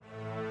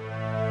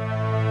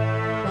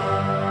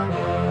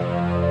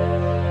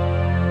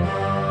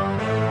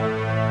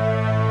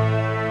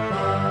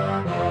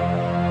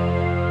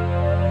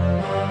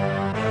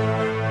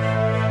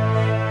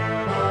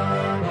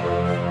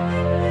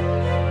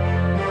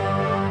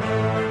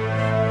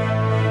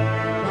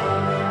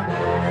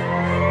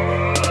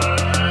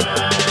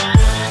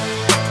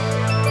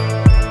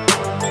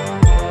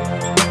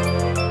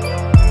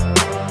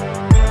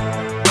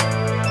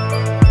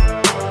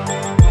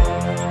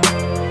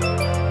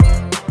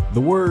The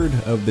word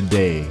of the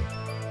day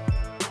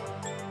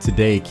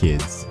today,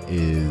 kids,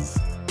 is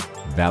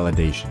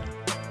validation.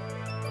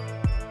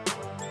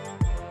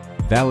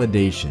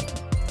 Validation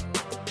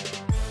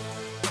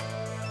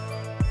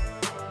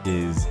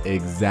is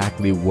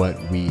exactly what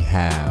we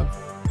have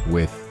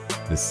with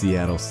the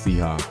Seattle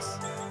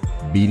Seahawks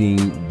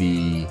beating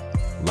the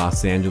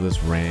Los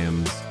Angeles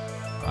Rams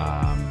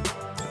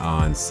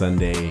on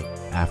Sunday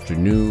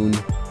afternoon,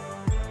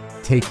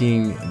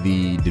 taking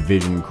the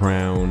division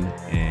crown,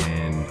 and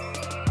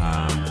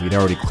we'd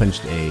already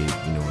clinched a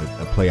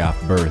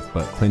playoff berth,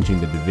 but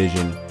clinching the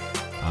division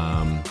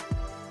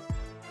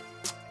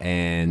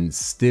and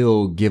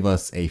still give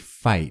us a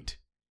fight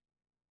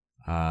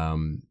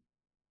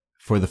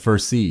for the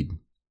first seed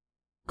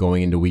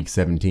going into week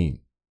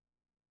 17.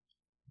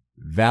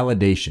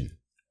 Validation.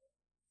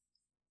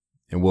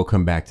 And we'll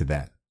come back to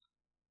that.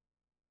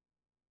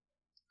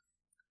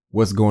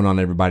 What's going on,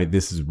 everybody?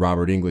 This is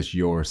Robert English,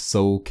 your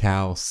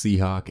SoCal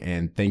Seahawk,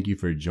 and thank you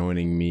for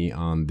joining me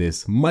on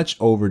this much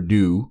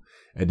overdue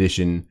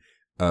edition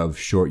of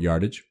Short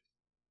Yardage.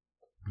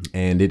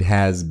 And it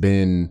has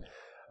been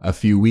a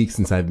few weeks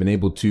since I've been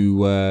able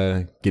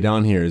to get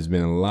on here. There's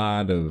been a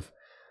lot of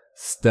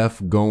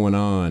stuff going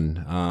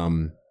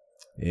on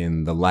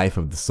in the life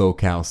of the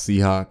SoCal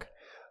Seahawk,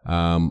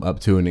 up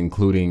to and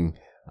including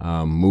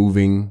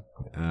moving.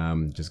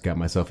 Just got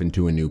myself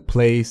into a new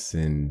place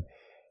and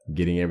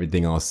getting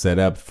everything all set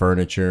up,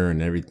 furniture and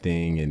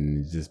everything,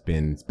 and it's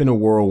been a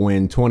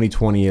whirlwind.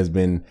 2020 has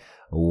been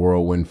a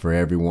whirlwind for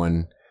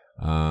everyone,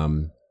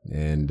 and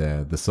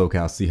the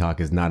SoCal Seahawk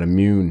is not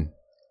immune.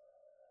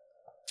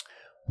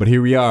 But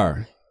here we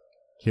are.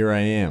 Here I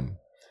am.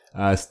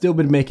 Still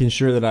been making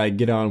sure that I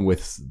get on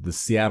with the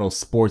Seattle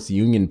Sports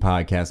Union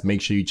podcast.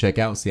 Make sure you check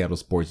out Seattle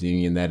Sports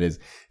Union. That is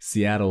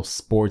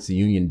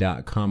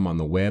seattlesportsunion.com on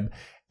the web,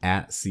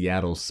 at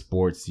Seattle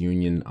Sports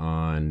Union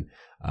on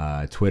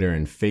Twitter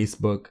and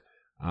Facebook.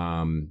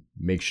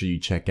 Make sure you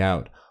check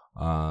out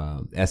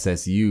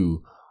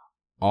SSU,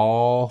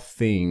 all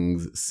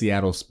things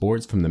Seattle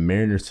sports, from the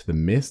Mariners to the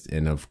Mist,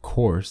 and of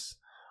course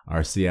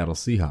our Seattle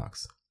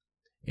Seahawks.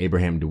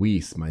 Abraham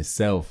DeWeese,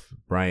 myself,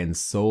 Brian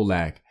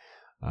Solak,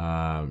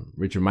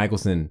 Richard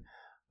Michelson,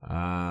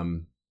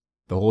 the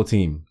whole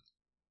team.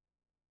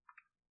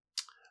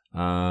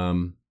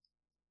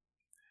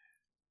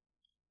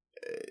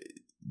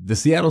 The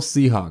Seattle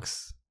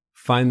Seahawks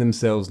find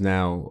themselves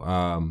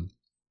now,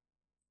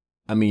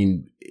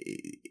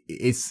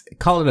 it's,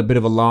 call it a bit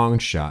of a long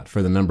shot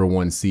for the number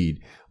one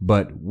seed,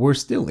 but we're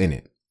still in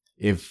it.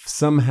 If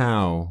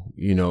somehow,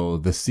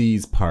 the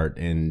seas part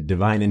and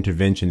divine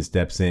intervention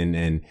steps in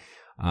and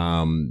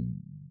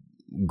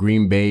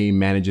Green Bay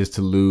manages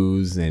to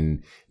lose,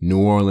 and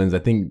New Orleans, I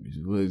think,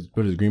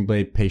 what does Green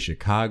Bay play,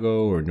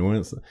 Chicago or New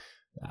Orleans?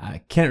 I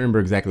can't remember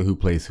exactly who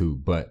plays who,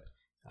 but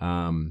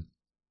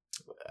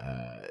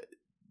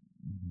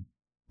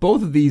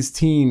both of these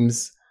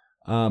teams,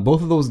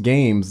 both of those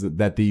games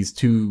that these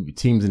two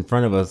teams in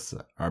front of us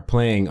are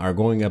playing are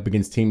going up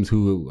against teams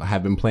who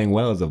have been playing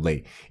well as of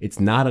late. It's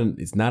not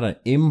an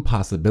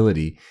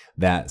impossibility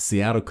that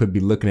Seattle could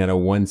be looking at a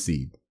 1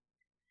 seed,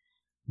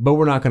 but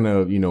we're not going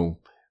to,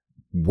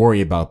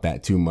 worry about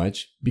that too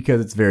much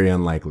because it's very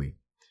unlikely.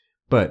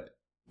 But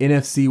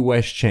NFC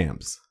West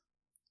champs,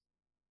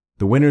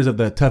 the winners of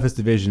the toughest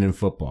division in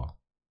football,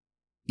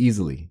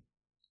 easily.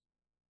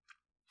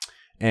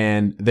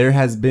 And there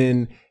was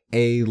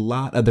a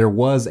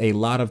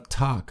lot of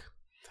talk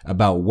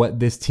about what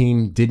this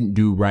team didn't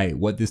do right,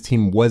 what this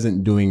team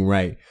wasn't doing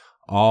right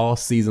all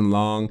season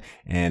long.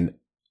 And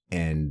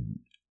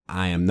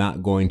I am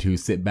not going to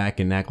sit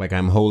back and act like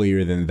I'm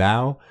holier than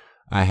thou.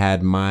 I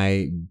had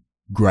my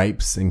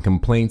gripes and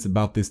complaints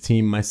about this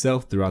team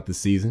myself throughout the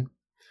season.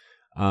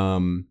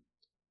 But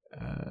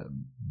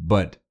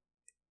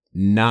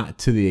not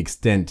to the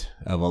extent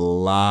of a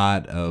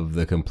lot of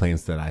the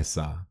complaints that I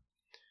saw.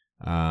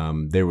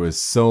 There was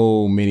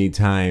so many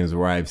times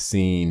where I've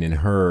seen and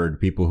heard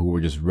people who were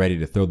just ready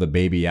to throw the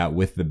baby out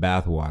with the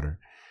bathwater,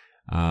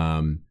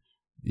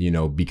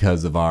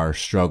 because of our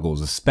struggles,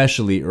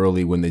 especially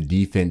early when the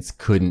defense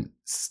couldn't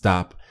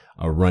stop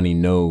a runny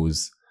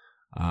nose,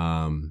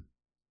 or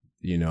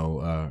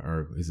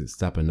is it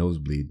stop a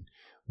nosebleed?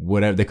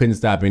 Whatever. They couldn't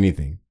stop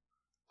anything,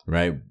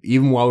 right?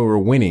 Even while we were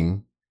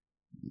winning,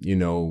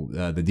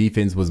 the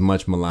defense was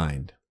much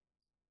maligned.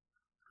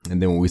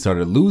 And then when we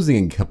started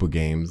losing a couple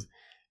games,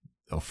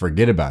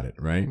 forget about it,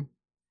 right?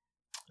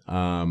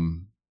 But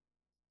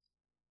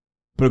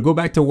go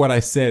back to what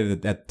I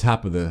said at the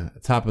top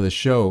of the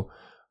show.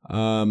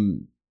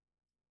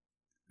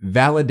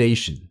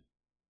 Validation.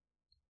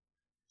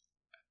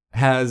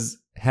 Has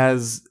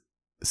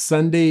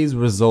Sunday's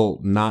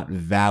result not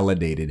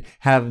validated?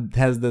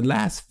 Has the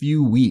last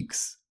few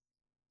weeks,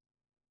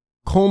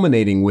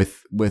 culminating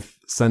with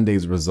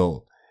Sunday's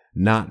result,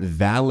 not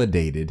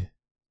validated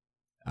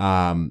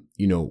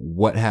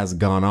what has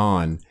gone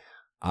on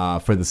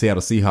for the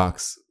Seattle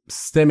Seahawks,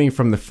 stemming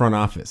from the front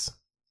office?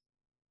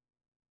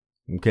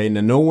 Okay,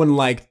 now no one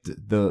liked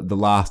the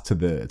loss to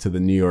the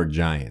New York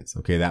Giants.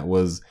 Okay, that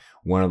was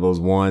one of those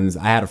ones.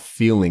 I had a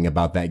feeling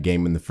about that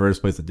game in the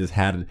first place. I just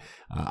had an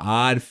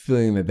odd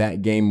feeling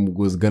that game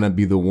was gonna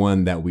be the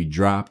one that we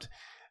dropped,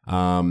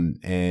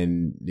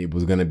 and it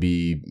was gonna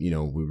be,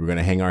 we were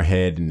gonna hang our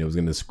head, and we were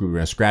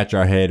gonna scratch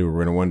our head. We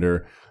were gonna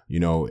wonder,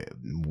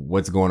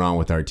 what's going on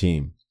with our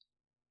team.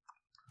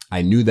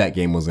 I knew that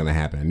game was gonna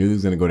happen. I knew it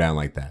was gonna go down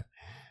like that.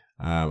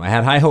 I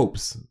had high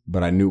hopes,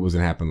 but I knew it was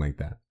gonna happen like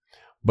that.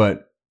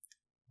 But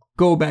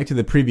go back to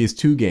the previous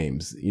two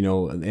games,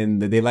 and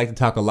they like to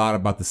talk a lot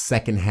about the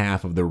second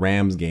half of the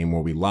Rams game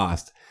where we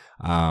lost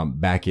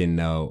back in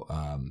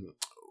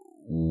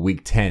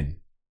week 10.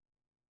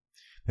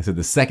 And so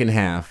the second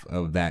half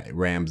of that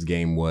Rams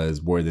game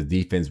was where the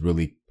defense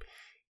really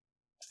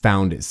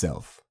found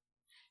itself.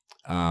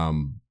 But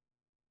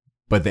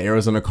the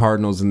Arizona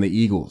Cardinals and the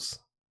Eagles,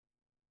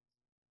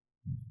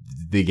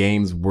 the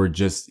games were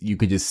you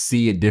could just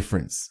see a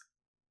difference.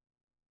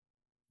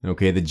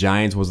 Okay, the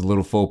Giants was a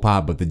little faux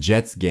pas, but the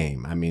Jets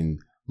game, I mean,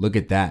 look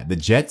at that. The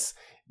Jets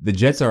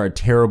are a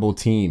terrible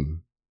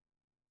team.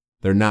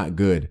 They're not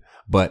good,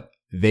 but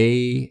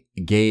they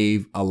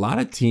gave a lot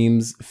of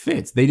teams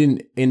fits. They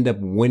didn't end up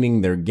winning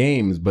their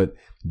games, but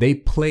they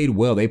played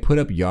well. They put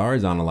up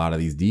yards on a lot of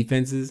these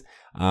defenses.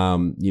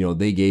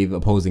 They gave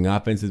opposing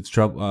offenses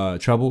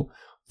trouble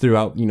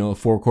throughout,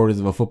 4 quarters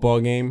of a football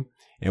game,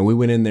 and we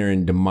went in there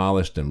and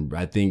demolished them.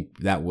 I think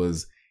that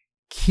was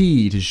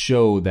key to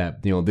show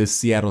that, this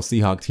Seattle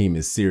Seahawks team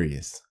is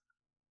serious.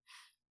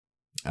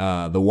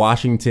 The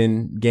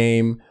Washington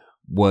game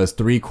was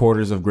 3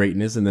 quarters of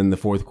greatness, and then the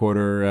fourth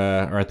quarter,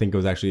 or I think it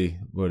was actually,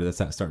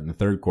 starting the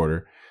third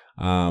quarter,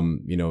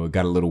 it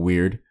got a little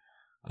weird,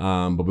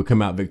 but we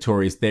come out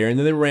victorious there. And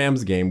then the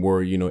Rams game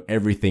where,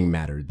 everything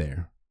mattered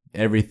there.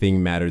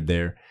 Everything mattered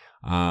there.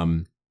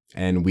 And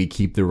we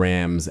keep the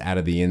Rams out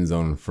of the end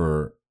zone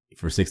for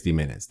 60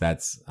 minutes.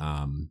 That's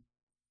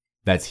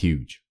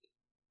huge.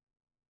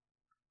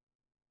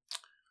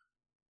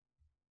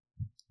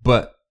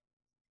 But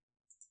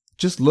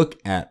just look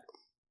at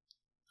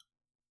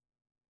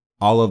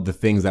all of the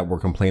things that were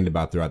complained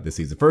about throughout this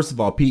season. First of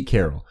all, Pete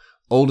Carroll,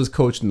 oldest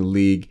coach in the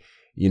league,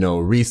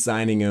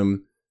 re-signing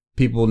him,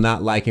 people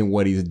not liking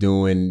what he's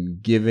doing,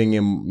 giving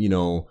him,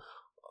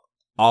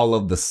 all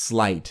of the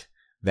slight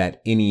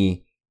that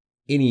any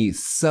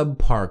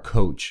subpar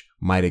coach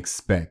might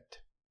expect.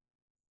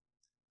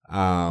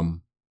 But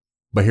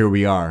here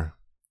we are,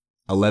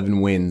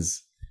 11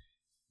 wins.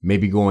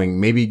 Maybe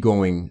going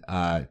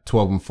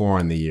 12-4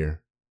 on the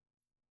year.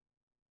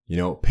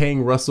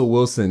 Paying Russell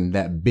Wilson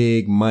that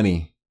big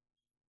money,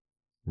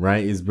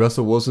 right? Is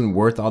Russell Wilson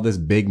worth all this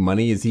big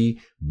money? Is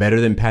he better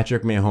than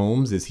Patrick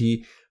Mahomes? Is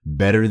he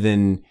better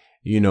than,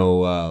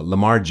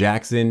 Lamar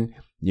Jackson?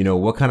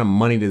 What kind of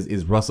money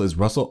is Russell? Is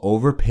Russell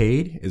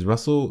overpaid? Is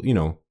Russell,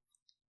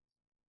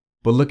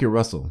 but look at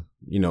Russell,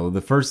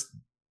 the first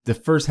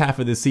half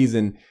of the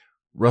season,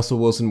 Russell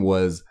Wilson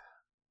was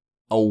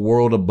a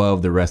world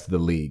above the rest of the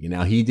league.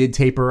 Now he did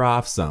taper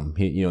off some.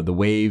 The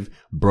wave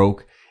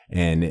broke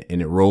and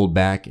it rolled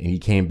back and he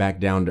came back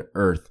down to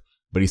earth,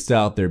 but he's still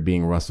out there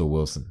being Russell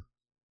Wilson.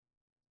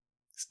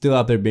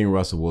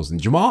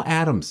 Jamal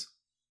Adams.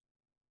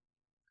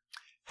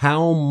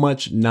 How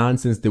much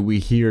nonsense did we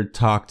hear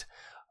talked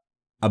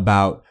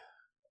about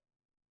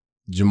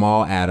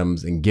Jamal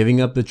Adams and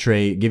giving up the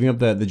trade, giving up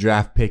the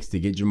draft picks to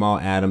get Jamal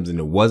Adams, and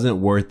it wasn't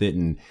worth it.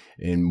 And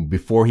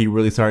before he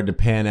really started to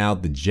pan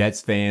out, the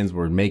Jets fans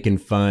were making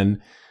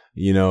fun.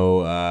 Even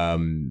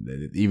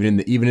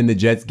in the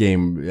Jets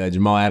game,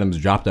 Jamal Adams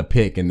dropped a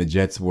pick, and the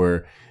Jets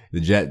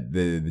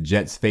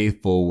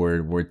faithful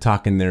were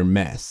talking their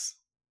mess.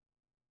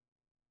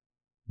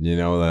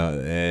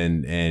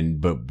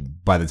 But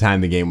by the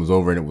time the game was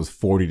over and it was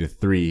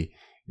 40-3,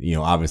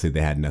 obviously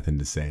they had nothing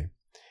to say.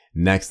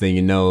 Next thing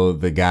you know,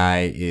 the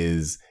guy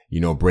is,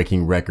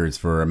 breaking records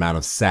for amount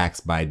of sacks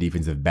by a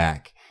defensive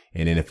back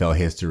in NFL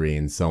history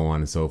and so on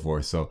and so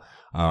forth. So,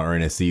 or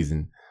in a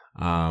season,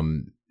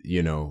 Carlos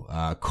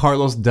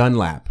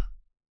Dunlap.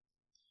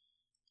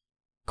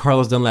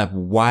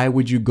 Why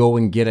would you go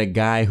and get a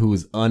guy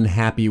who's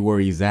unhappy where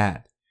he's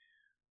at?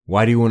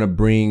 Why do you want to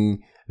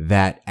bring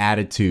that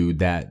attitude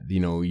that,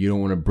 you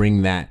don't want to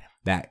bring that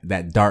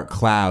dark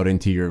cloud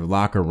into your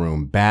locker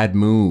room? Bad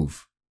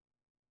move.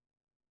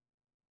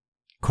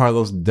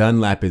 Carlos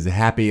Dunlap is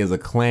happy as a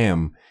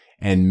clam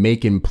and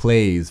making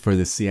plays for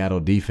the Seattle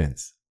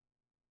defense.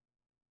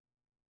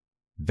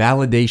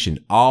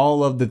 Validation,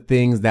 all of the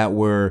things that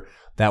were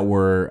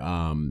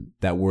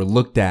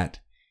looked at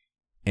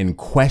and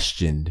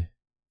questioned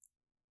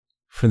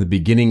from the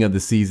beginning of the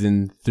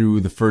season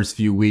through the first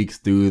few weeks,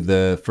 through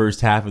the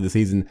first half of the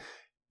season,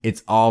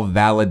 it's all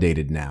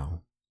validated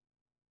now.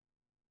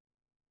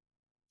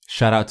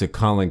 Shout out to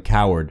Colin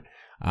Cowherd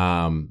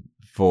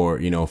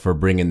for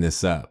bringing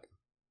this up.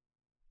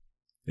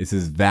 This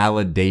is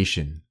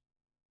validation.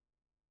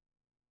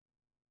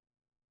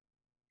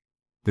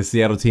 The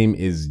Seattle team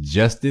is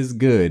just as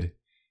good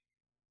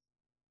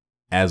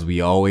as we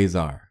always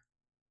are.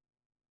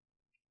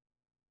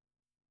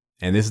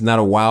 And this is not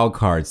a wild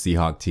card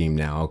Seahawk team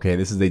now, okay?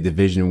 This is a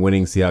division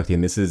winning Seahawk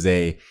team. This is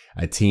a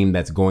team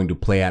that's going to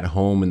play at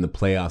home in the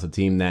playoffs, a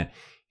team that,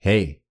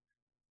 hey,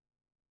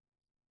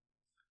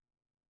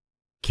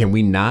 can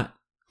we not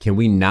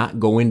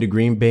go into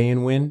Green Bay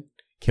and win?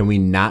 Can we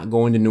not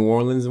go into New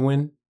Orleans and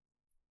win?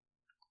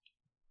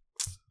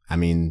 I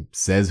mean,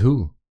 says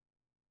who?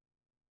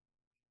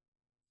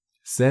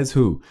 Says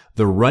who?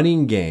 The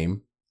running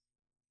game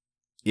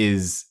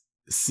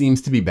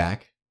seems to be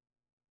back.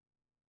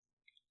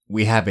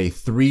 We have a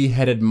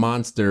 3-headed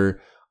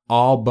monster,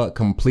 all but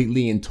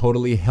completely and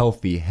totally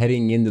healthy,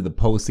 heading into the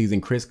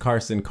postseason. Chris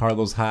Carson,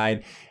 Carlos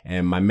Hyde,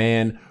 and my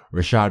man,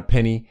 Rashad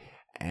Penny.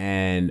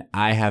 And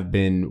I have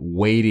been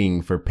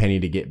waiting for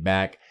Penny to get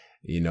back.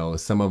 You know,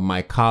 some of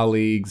my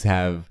colleagues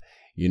have,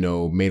 you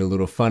know, made a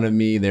little fun of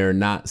me. They're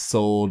not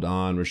sold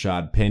on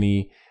Rashad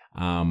Penny.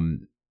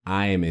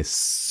 I am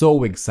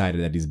so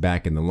excited that he's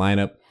back in the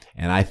lineup.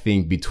 And I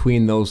think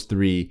between those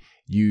three,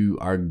 you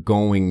are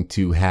going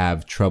to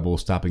have trouble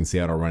stopping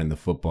Seattle running the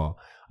football.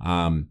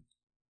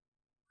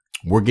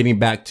 We're getting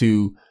back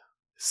to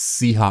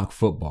Seahawk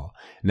football.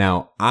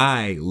 Now,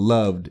 I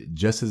loved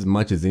just as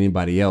much as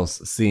anybody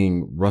else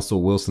seeing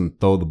Russell Wilson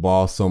throw the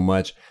ball so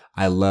much.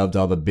 I loved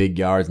all the big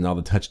yards and all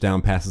the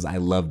touchdown passes. I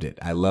loved it.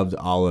 I loved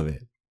all of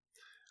it.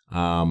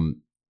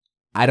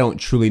 I don't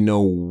truly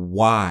know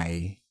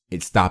why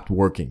it stopped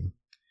working.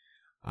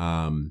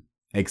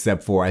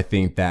 Except for I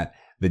think that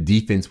the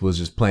defense was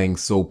just playing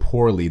so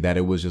poorly that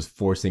it was just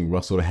forcing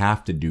Russell to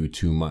have to do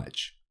too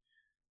much.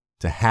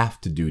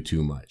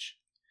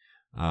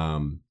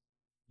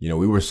 You know,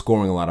 we were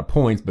scoring a lot of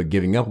points, but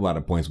giving up a lot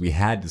of points. We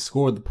had to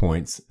score the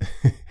points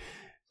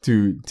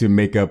to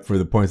make up for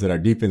the points that our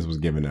defense was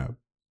giving up.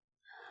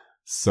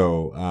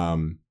 So,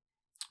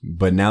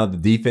 but now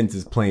that the defense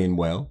is playing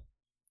well,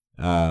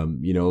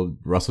 you know,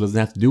 Russell doesn't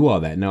have to do all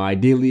that. Now,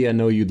 ideally, I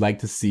know you'd like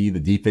to see the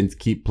defense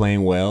keep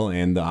playing well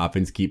and the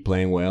offense keep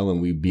playing well, and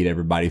we beat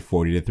everybody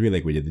 40-3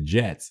 like we did the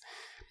Jets.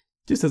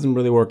 Just doesn't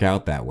really work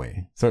out that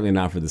way. Certainly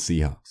not for the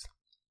Seahawks.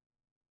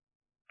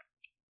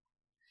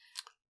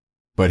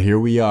 But here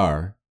we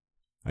are,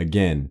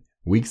 again,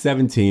 week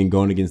 17,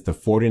 going against the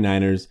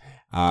 49ers.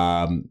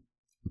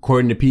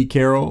 According to Pete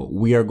Carroll,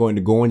 we are going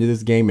to go into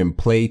this game and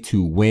play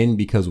to win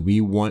because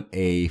we want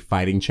a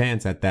fighting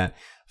chance at that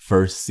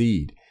first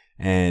seed.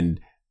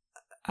 And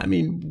I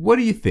mean, what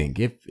do you think?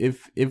 If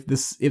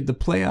the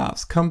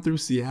playoffs come through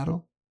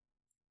Seattle,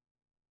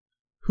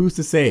 who's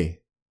to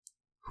say?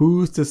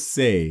 Who's to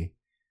say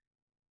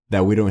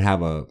that we don't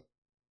have a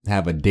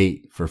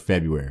date for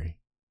February?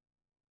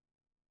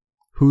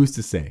 Who's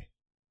to say?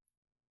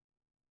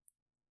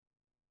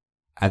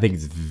 I think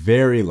it's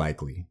very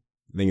likely.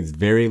 I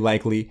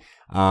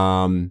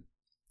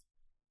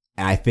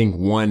think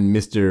one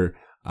Mr.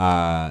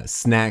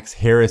 Snacks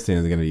Harrison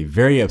is going to be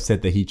very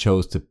upset that he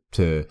chose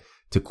to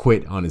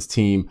quit on his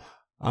team.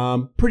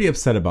 Pretty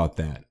upset about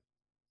that.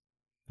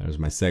 That was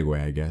my segue,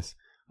 I guess.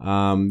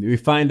 We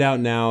find out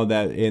now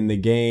that in the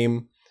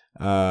game,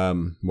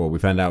 we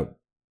found out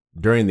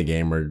during the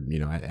game, or you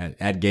know,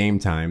 at game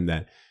time,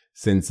 that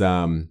since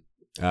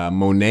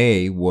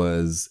Monet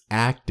was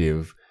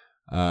active,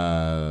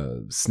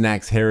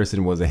 Snacks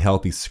Harrison was a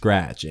healthy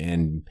scratch,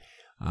 and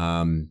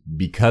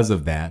because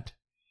of that,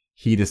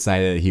 he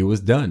decided that he was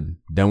done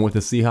with the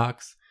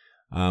Seahawks.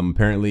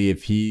 Apparently,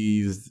 if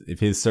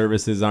his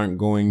services aren't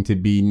going to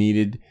be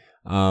needed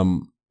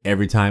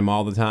every time,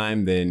 all the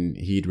time, then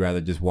he'd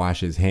rather just wash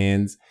his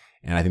hands.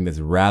 And I think that's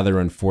rather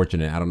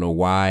unfortunate. I don't know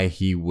why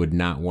he would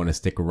not want to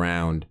stick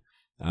around,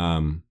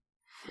 and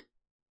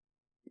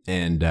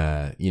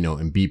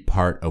be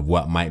part of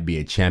what might be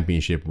a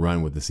championship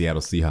run with the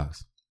Seattle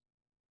Seahawks.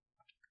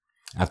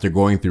 After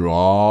going through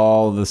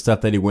all the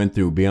stuff that he went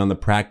through, being on the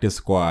practice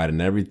squad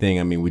and everything.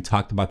 I mean, we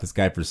talked about this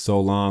guy for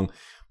so long.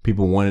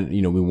 People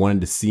we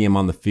wanted to see him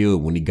on the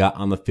field. When he got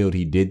on the field,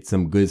 he did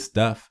some good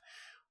stuff.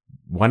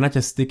 Why not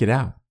just stick it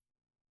out?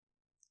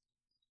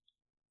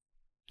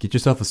 Get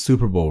yourself a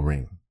Super Bowl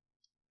ring,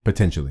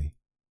 potentially.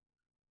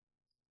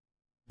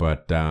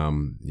 But,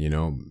 and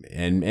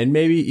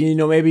maybe,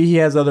 maybe he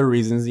has other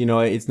reasons.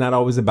 It's not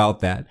always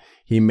about that.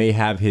 He may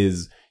have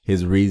his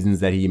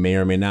reasons that he may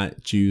or may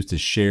not choose to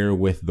share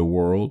with the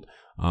world,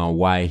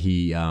 why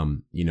he,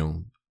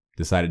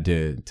 decided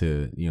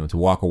to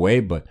walk away.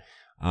 But,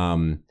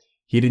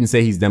 he didn't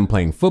say he's done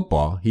playing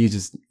football. He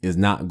just is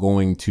not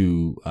going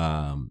to,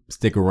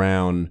 stick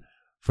around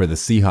for the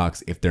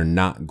Seahawks if they're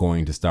not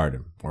going to start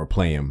him or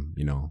play him.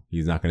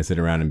 He's not going to sit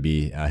around and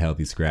be a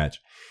healthy scratch.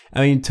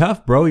 I mean,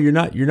 tough, bro. You're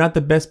not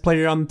the best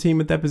player on the team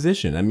at that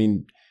position. I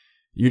mean,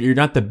 you're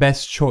not the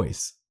best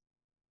choice.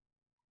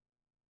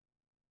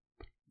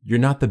 You're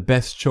not the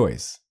best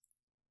choice.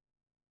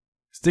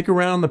 Stick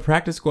around on the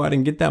practice squad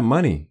and get that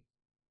money.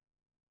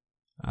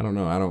 I don't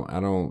know. I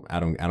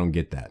don't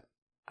get that.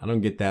 I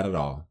don't get that at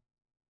all.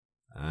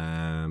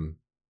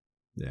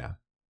 Yeah.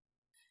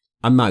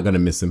 I'm not going to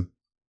miss him.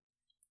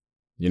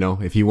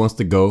 If he wants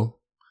to go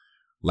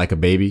like a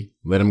baby,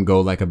 let him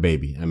go like a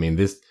baby. I mean,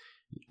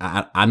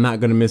 I'm not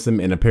going to miss him.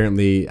 And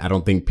apparently I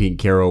don't think Pete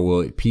Carroll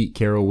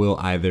will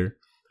either.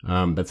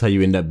 That's how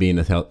you end up being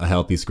a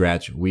healthy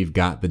scratch. We've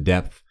got the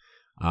depth.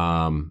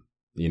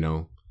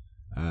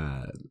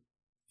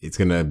 It's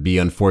going to be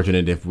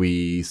unfortunate if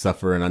we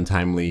suffer an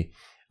untimely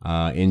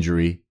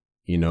injury,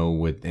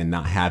 and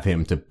not have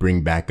him to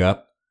bring back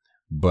up.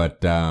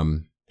 But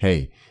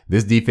hey,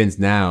 this defense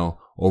now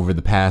over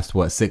the past,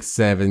 6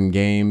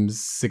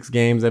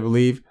 games, I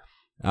believe,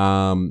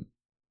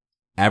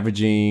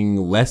 averaging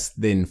less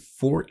than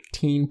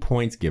 14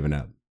 points given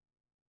up.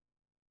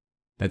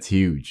 That's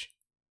huge.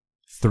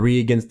 3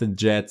 against the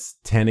Jets,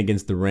 10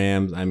 against the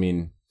Rams. I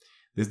mean,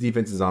 this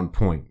defense is on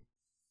point.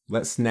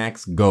 Let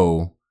Snacks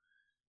go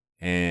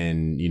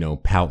and,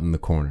 pout in the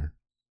corner.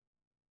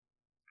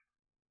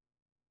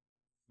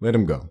 Let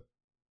him go.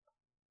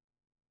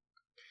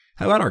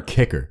 How about our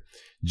kicker,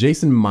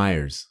 Jason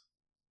Myers?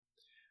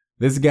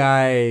 This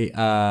guy,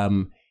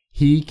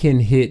 he can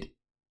hit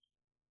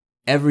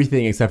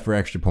everything except for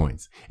extra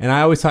points. And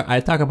I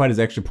talk about his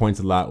extra points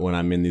a lot when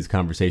I'm in these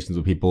conversations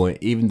with people,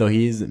 even though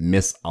he's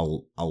missed a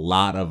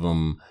lot of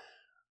them.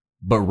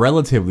 But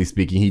relatively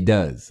speaking, he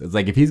does. It's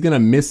like if he's going to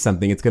miss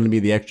something, it's going to be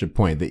the extra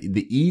point.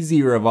 The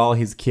easier of all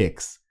his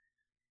kicks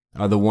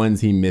are the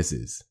ones he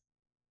misses.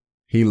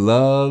 He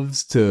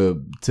loves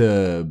to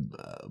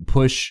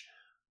push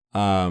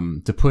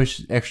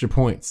extra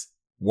points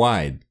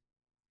wide.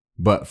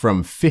 But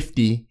from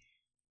 50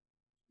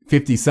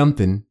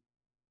 something,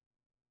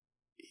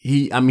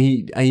 he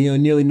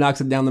nearly knocks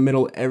it down the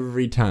middle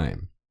every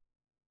time.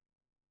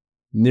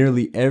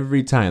 Nearly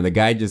every time. The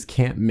guy just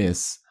can't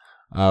miss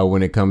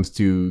when it comes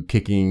to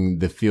kicking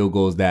the field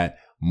goals that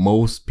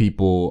most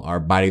people are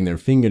biting their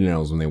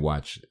fingernails when they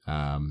watch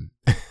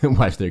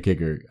their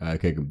kicker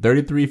kick.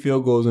 33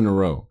 field goals in a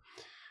row,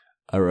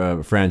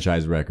 a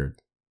franchise record.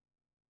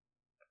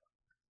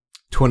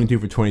 22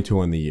 for 22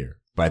 on the year.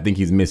 But I think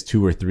he's missed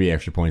 2 or 3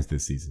 extra points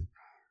this season.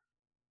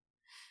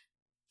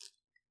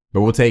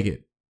 But we'll take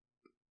it.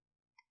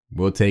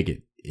 We'll take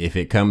it. If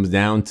it comes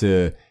down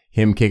to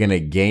him kicking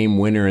a game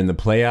winner in the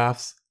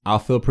playoffs, I'll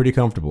feel pretty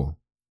comfortable.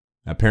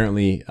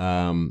 Apparently,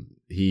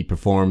 he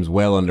performs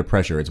well under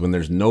pressure. It's when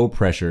there's no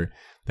pressure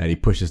that he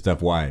pushes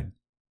stuff wide.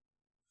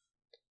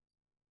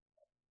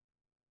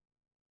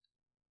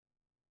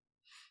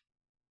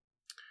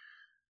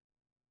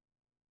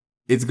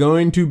 It's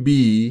going to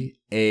be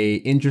a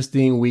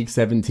interesting week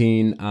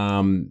 17.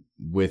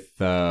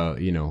 With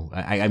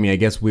I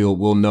guess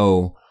we'll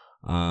know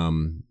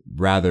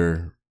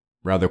rather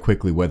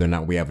quickly whether or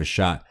not we have a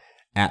shot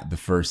at the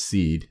first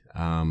seed.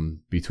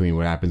 Between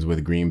what happens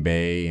with Green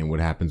Bay and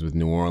what happens with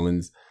New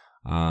Orleans.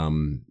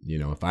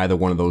 If either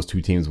one of those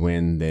two teams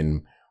win,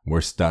 then we're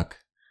stuck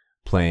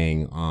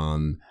playing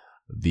on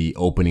the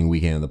opening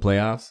weekend of the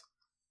playoffs.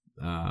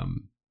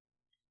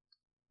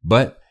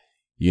 But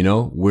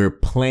we're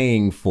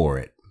playing for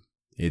it.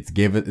 It's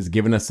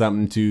given us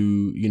something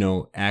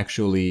to,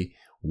 actually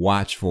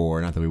watch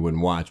for. Not that we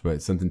wouldn't watch,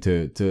 but something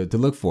to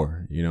look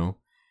for,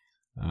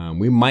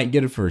 we might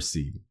get a first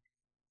seed.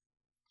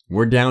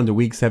 We're down to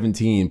week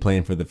 17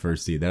 playing for the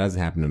first seed. That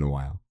hasn't happened in a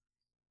while.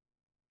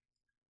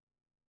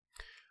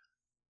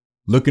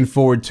 Looking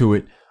forward to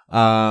it.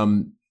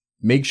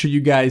 Make sure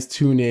you guys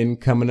tune in.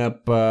 Coming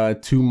up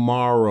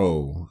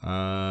tomorrow,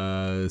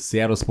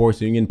 Seattle Sports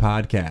Union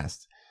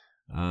podcast.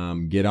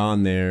 Get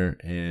on there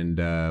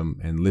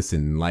and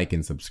listen, like,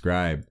 and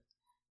subscribe.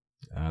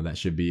 That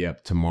should be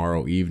up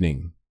tomorrow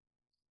evening.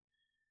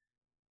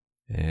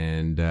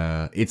 And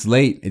it's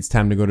late. It's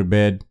time to go to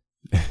bed.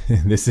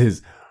 This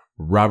is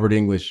Robert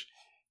English,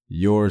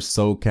 your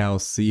SoCal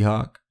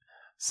Seahawk,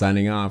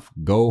 signing off.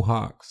 Go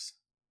Hawks.